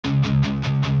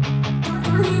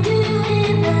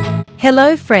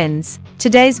Hello friends,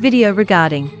 today's video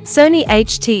regarding Sony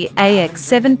HT-AX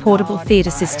 7 Portable Theater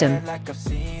System.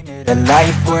 The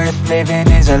life worth living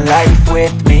is a life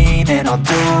with meaning. I'll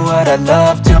do what I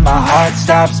love till my heart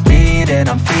stops beating.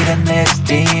 I'm feeding this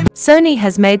demon. Sony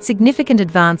has made significant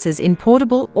advances in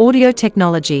portable audio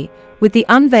technology with the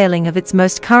unveiling of its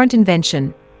most current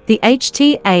invention, the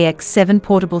HT-AX 7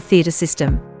 Portable Theater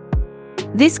System.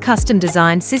 This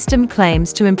custom-designed system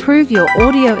claims to improve your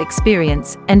audio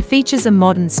experience and features a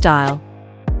modern style.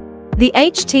 The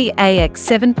HT-AX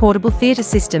 7 Portable Theater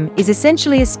System is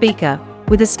essentially a speaker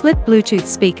with a split Bluetooth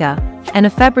speaker and a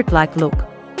fabric-like look.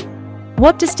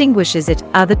 What distinguishes it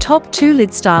are the top two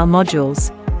lid-style modules,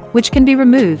 which can be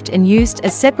removed and used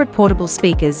as separate portable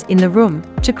speakers in the room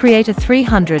to create a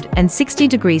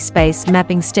 360-degree space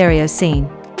mapping stereo scene.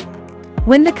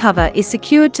 When the cover is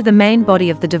secured to the main body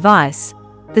of the device,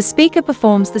 the speaker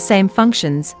performs the same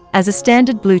functions as a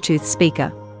standard Bluetooth speaker.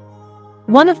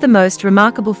 One of the most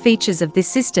remarkable features of this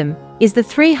system is the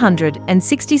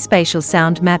 360 spatial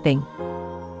sound mapping.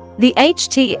 The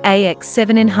HT-AX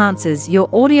 7 enhances your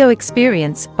audio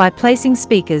experience by placing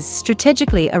speakers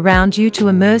strategically around you to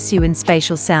immerse you in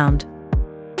spatial sound.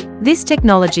 This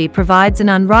technology provides an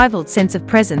unrivaled sense of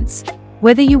presence,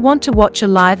 whether you want to watch a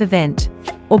live event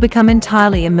or become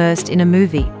entirely immersed in a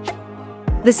movie.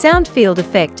 The sound field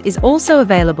effect is also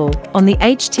available on the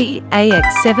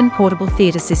HT-AX 7 Portable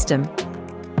Theater System.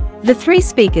 The three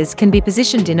speakers can be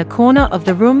positioned in a corner of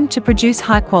the room to produce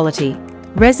high-quality,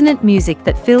 resonant music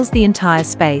that fills the entire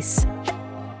space.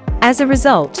 As a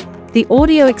result, the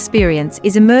audio experience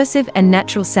is immersive and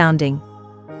natural sounding.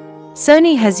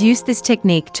 Sony has used this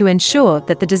technique to ensure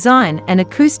that the design and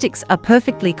acoustics are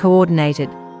perfectly coordinated.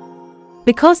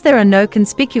 Because there are no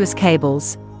conspicuous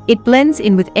cables, it blends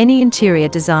in with any interior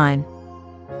design.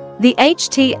 The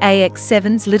HT-AX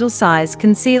 7's little size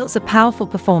conceals a powerful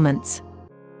performance.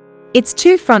 Its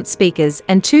two front speakers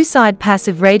and two side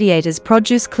passive radiators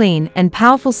produce clean and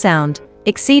powerful sound,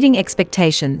 exceeding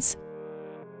expectations.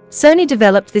 Sony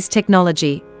developed this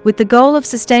technology with the goal of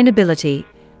sustainability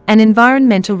and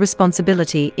environmental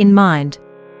responsibility in mind.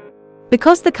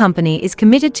 Because the company is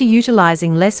committed to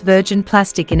utilizing less virgin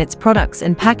plastic in its products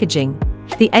and packaging,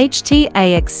 the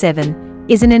HT-AX 7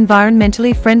 is an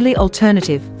environmentally friendly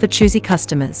alternative for choosy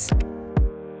customers.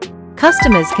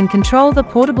 Customers can control the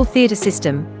portable theater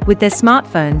system with their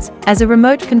smartphones as a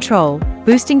remote control,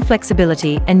 boosting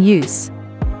flexibility and use.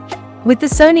 With the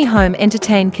Sony Home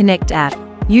Entertain Connect app,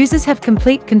 users have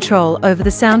complete control over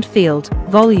the sound field,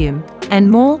 volume, and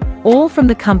more, all from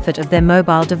the comfort of their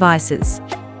mobile devices.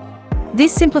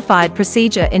 This simplified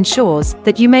procedure ensures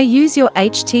that you may use your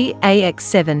HT-AX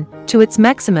 7 to its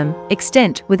maximum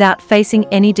extent without facing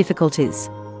any difficulties.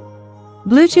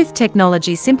 Bluetooth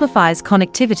technology simplifies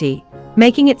connectivity,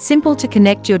 making it simple to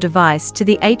connect your device to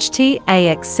the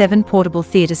HT-AX 7 Portable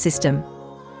Theater System.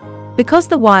 Because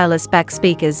the wireless back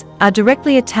speakers are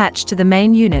directly attached to the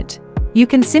main unit, you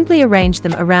can simply arrange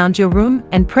them around your room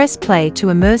and press play to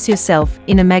immerse yourself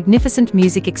in a magnificent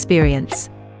music experience.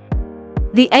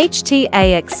 The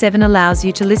HT-AX 7 allows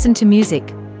you to listen to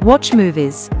music, watch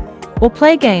movies, or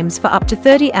play games for up to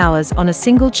 30 hours on a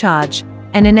single charge,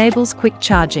 and enables quick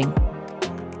charging.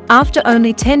 After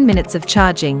only 10 minutes of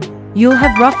charging, you'll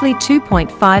have roughly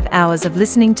 2.5 hours of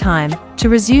listening time to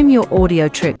resume your audio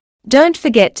trip. Don't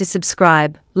forget to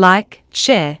subscribe, like,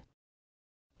 share.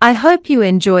 I hope you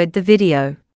enjoyed the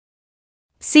video.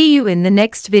 See you in the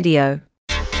next video.